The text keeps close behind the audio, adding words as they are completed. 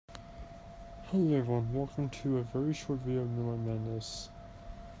Hello everyone, welcome to a very short video of Midnight Madness.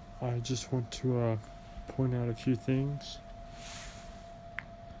 I just want to point out a few things.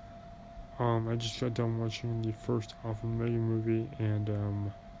 I just got done watching the first Alpha and Omega movie,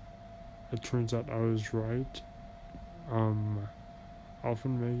 and it turns out I was right. Alpha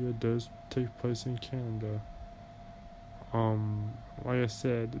and Omega does take place in Canada. Like I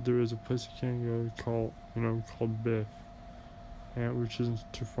said, there is a place in Canada called Biff, and which isn't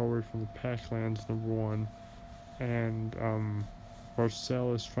too far away from the Packlands, number one. And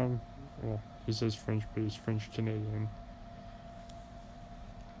Marcel is from, well, he says French, but he's French Canadian.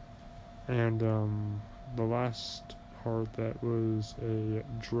 And the last part that was a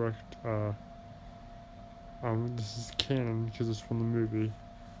direct, this is canon because it's from the movie.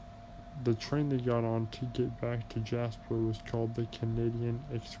 The train they got on to get back to Jasper was called the Canadian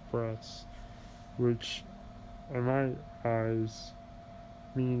Express, which, in my eyes,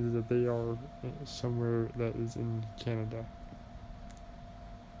 means that they are somewhere that is in Canada.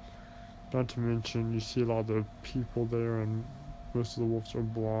 Not to mention, you see a lot of people there, and most of the wolves are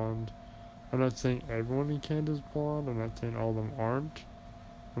blonde. I'm not saying everyone in Canada is blonde. I'm not saying all of them aren't.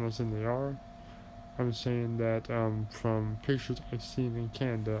 I'm not saying they are. I'm saying that from pictures I've seen in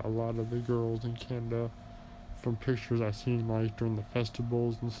Canada, a lot of the girls in Canada, from pictures I've seen like during the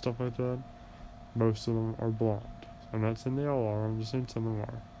festivals and stuff like that, most of them are blonde. I'm not saying they all are. I'm just saying some of them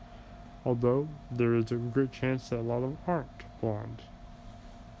are. Although there is a great chance that a lot of them aren't blonde.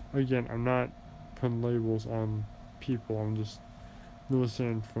 Again, I'm not putting labels on people. I'm just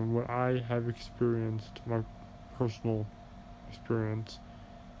listening from what I have experienced, my personal experience,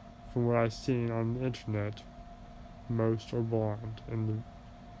 from what I've seen on the internet. Most are blonde in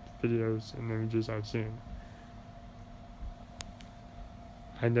the videos and images I've seen.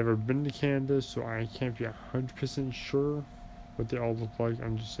 I've never been to Canada, so I can't be 100% sure what they all look like.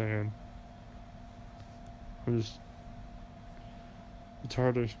 I'm just saying. It's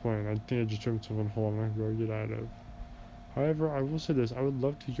hard to explain. I think I just took myself in a hole I'm not going to get out of. However, I will say this. I would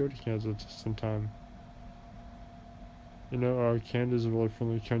love to go to Canada sometime. Canada's a really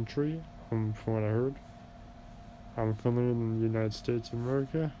friendly country, from what I heard. I'm friendlier than the United States of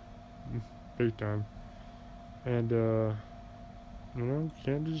America. Big time. And,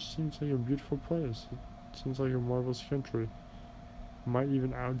 Canada just seems like a beautiful place. It seems like a marvelous country. Might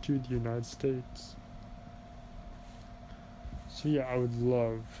even outdo the United States. So yeah, I would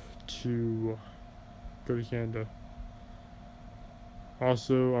love to go to Canada.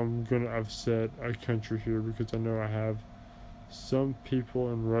 Also, I'm gonna upset a country here because I know I have some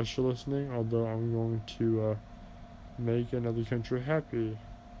people in Russia listening, although I'm going to make another country happy.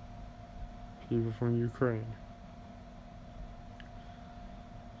 People from Ukraine.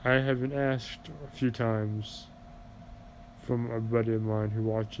 I have been asked a few times from a buddy of mine who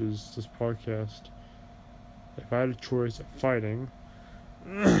watches this podcast if I had a choice of fighting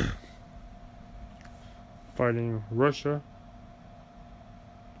Russia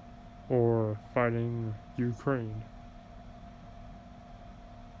or fighting Ukraine.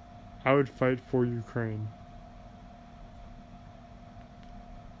 I would fight for Ukraine.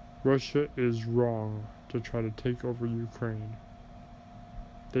 Russia is wrong to try to take over Ukraine.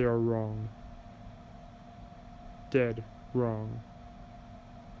 They are wrong. Dead wrong.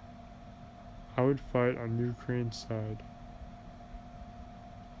 I would fight on Ukraine's side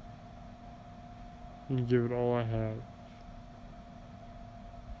and give it all I have.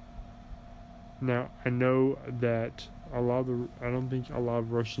 Now, I know that I don't think a lot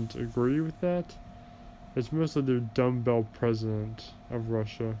of Russians agree with that. It's mostly the dumbbell president of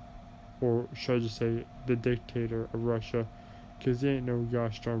Russia, or should I just say the dictator of Russia, because he ain't no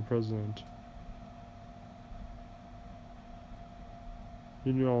gosh darn president.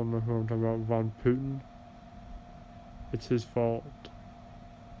 You all know who I'm talking about, Von Putin. It's his fault.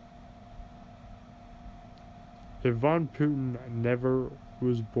 If Von Putin never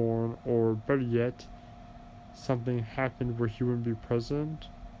was born, or better yet, something happened where he wouldn't be president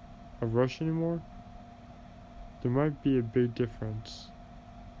of Russia anymore, there might be a big difference.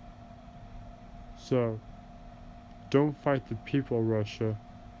 So, don't fight the people of Russia,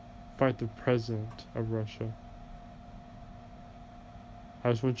 fight the president of Russia.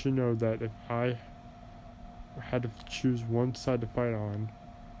 I just want you to know that if I had to choose one side to fight on,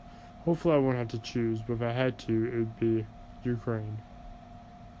 hopefully I won't have to choose, but if I had to, it would be Ukraine.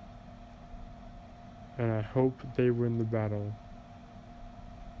 And I hope they win the battle.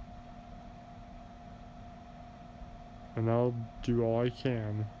 And I'll do all I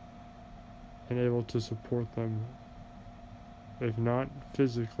can and able to support them, if not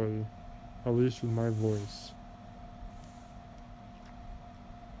physically, at least with my voice.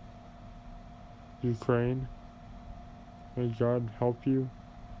 Ukraine. May God help you,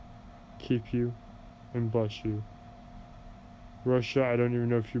 keep you, and bless you. Russia, I don't even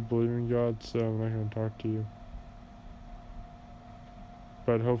know if you believe in God, so I'm not going to talk to you.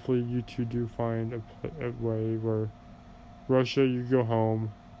 But hopefully you two do find a way where Russia, you go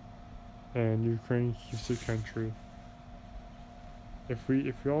home, and Ukraine keeps the country. If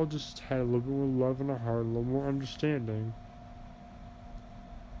we all just had a little bit more love in our heart, a little more understanding,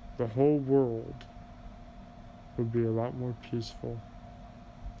 the whole world would be a lot more peaceful.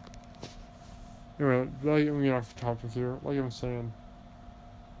 Anyway, like, I'm getting off the topic here. Like I'm saying,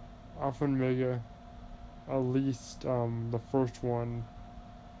 Alpha and Omega, at least the first one,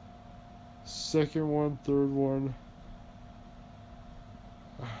 second one, third one,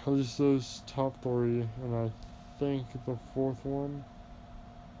 at least those top three, and I think the fourth one,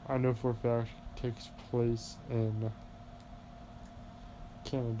 I know for a fact, takes place in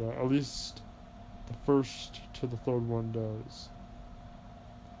Canada. At least the first to the third one does.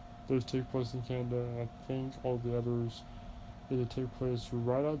 Those take place in Canada, and I think all the others either take place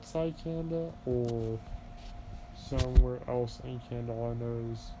right outside Canada or somewhere else in Canada. All I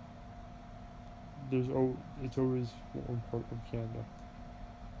know is it's always one part of Canada.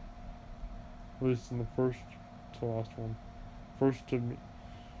 At least in the first to last one. First to me.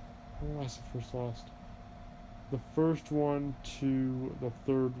 How do I say first to last? The first one to the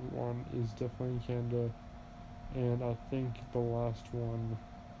third one is definitely in Canada, and I think the last one,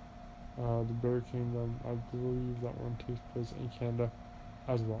 the Bear Kingdom, I believe that one takes place in Canada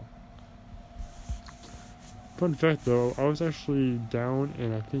as well. Fun fact though, I was actually down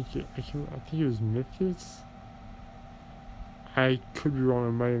in I think it was Memphis. I could be wrong.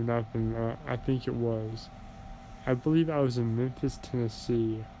 It might have not been. I think it was. I believe I was in Memphis,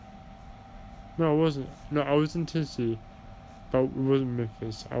 Tennessee. No, it wasn't. No, I was in Tennessee, but it wasn't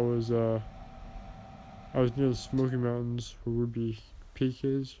Memphis. I was near the Smoky Mountains where Ruby Peak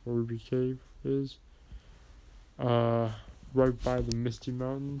is, or Ruby Cave is. Right by the Misty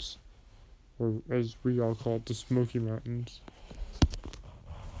Mountains, or as we all call it, the Smoky Mountains.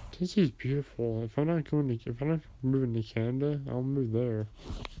 Tennessee's beautiful. If I'm not moving to Canada, I'll move there.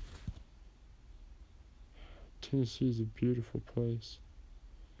 Tennessee is a beautiful place.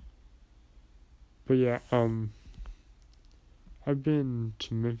 But yeah, I've been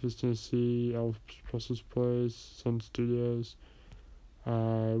to Memphis, Tennessee, Elvis Presley's place, Sun Studios.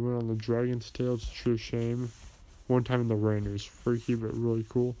 I went on the Dragon's Tail. It's a true shame. One time in the rain. It was freaky but really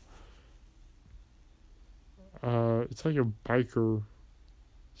cool. It's like a biker,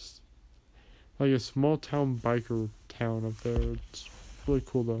 like a small town biker town up there. It's really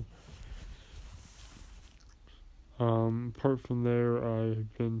cool though. Apart from there,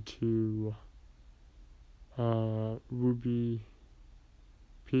 I've been to Ruby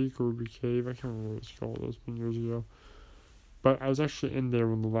Peak or Ruby Cave. I can't remember what it's called. It was been years ago. But I was actually in there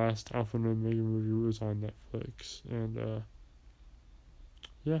when the last Alpha and Omega movie was on Netflix, and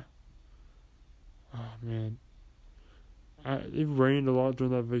yeah. Oh man, it rained a lot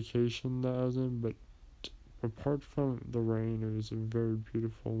during that vacation that I was in, but apart from the rain, it was a very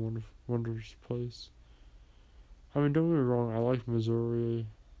beautiful, wonderful, wondrous place. I mean, don't get me wrong, I like Missouri,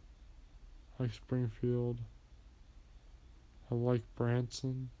 I like Springfield, I like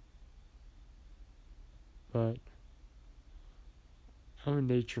Branson, but I'm a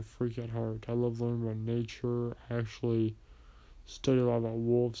nature freak at heart. I love learning about nature. I actually study a lot about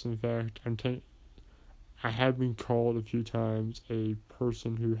wolves. In fact, I have been called a few times a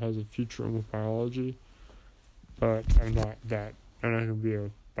person who has a future in biology, but I'm not that. I'm not going to be a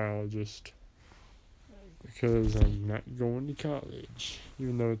biologist because I'm not going to college,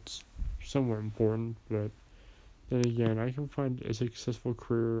 even though it's somewhat important. But then again, I can find a successful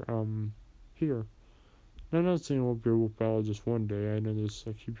career here. Now, I'm not saying I won't be a wolf biologist one day. I know there's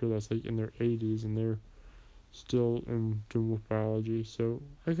a few people that's like in their 80s and they're still doing wolf biology, so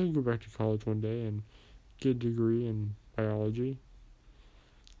I could go back to college one day and get a degree in biology.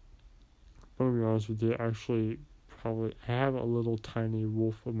 But to be honest with you, actually, probably I have a little tiny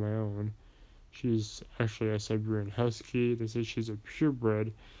wolf of my own. She's actually a Siberian Husky. They say she's a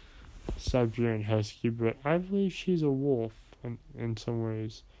purebred Siberian Husky, but I believe she's a wolf in some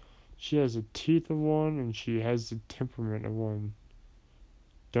ways. She has the teeth of one, and she has the temperament of one.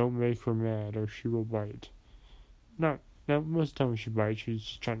 Don't make her mad, or she will bite. Now, most of the time when she bites, she's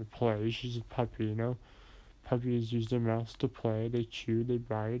just trying to play. She's a puppy, you know? Puppies use their mouths to play. They chew, they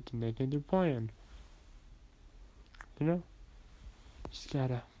bite, and they think they're playing. You know? You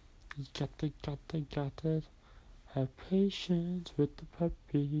gotta have patience with the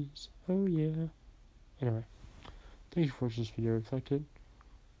puppies. Oh, yeah. Anyway, thank you for watching this video reflected.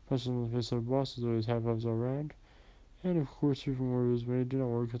 Hustle on the face of the boss is always half ups all around. And of course, even more is when it did not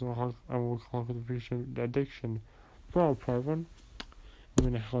work, I will conquer the addiction. Bravo, Private.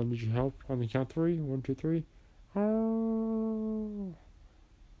 I'm gonna need your help on the count three. 1, 2, 3. Oh.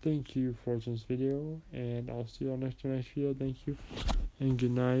 Thank you for watching this video, and I'll see you on next video. Thank you, and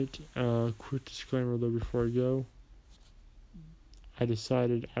good night. Quick disclaimer though before I go. I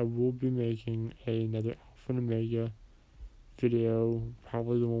decided I will be making another Alpha and Omega video,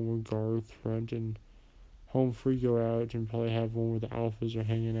 probably the one with Garth, Rent, and Home Free go out, and probably have one where the Alphas are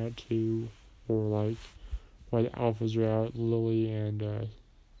hanging out too, or like while the Alphas are out, Lily and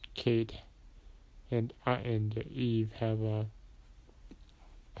Kate and Eve have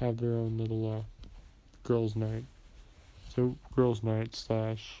their own little girls' night. So girls' night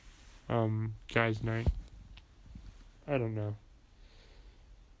slash guys' night. I don't know.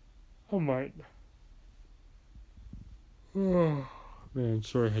 I might. Oh man,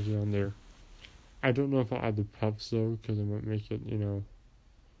 sorry I had you on there. I don't know if I'll add the pups though, because I might make it,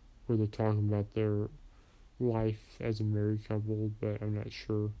 where they're talking about their life as a married couple, but I'm not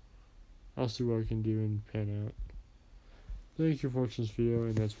sure. I'll see what I can do and pan out. Thank you for watching this video,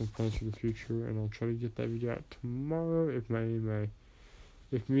 and that's my plans for the future, and I'll try to get that video out tomorrow if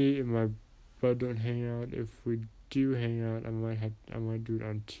me and my bud don't hang out. If we do hang out, I might do it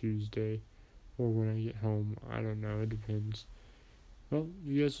on Tuesday or when I get home. I don't know, it depends. Well,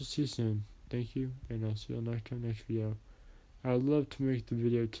 you guys will see soon. Thank you, and I'll see you next video. I would love to make the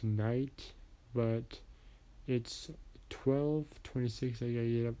video tonight, but it's 12:26. I gotta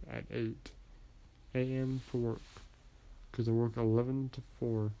get up at 8 a.m. for work, because I work 11 to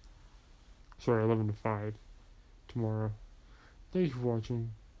 4. Sorry, 11 to 5 tomorrow. Thank you for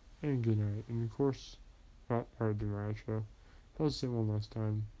watching, and good night. And of course, I already did my outro. I'll say one last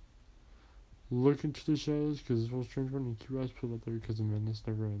time. Look into the shadows, because this will strange one, and keep your eyes peeled out there, because the madness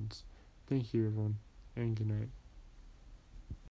never ends. Thank you, everyone, and good night.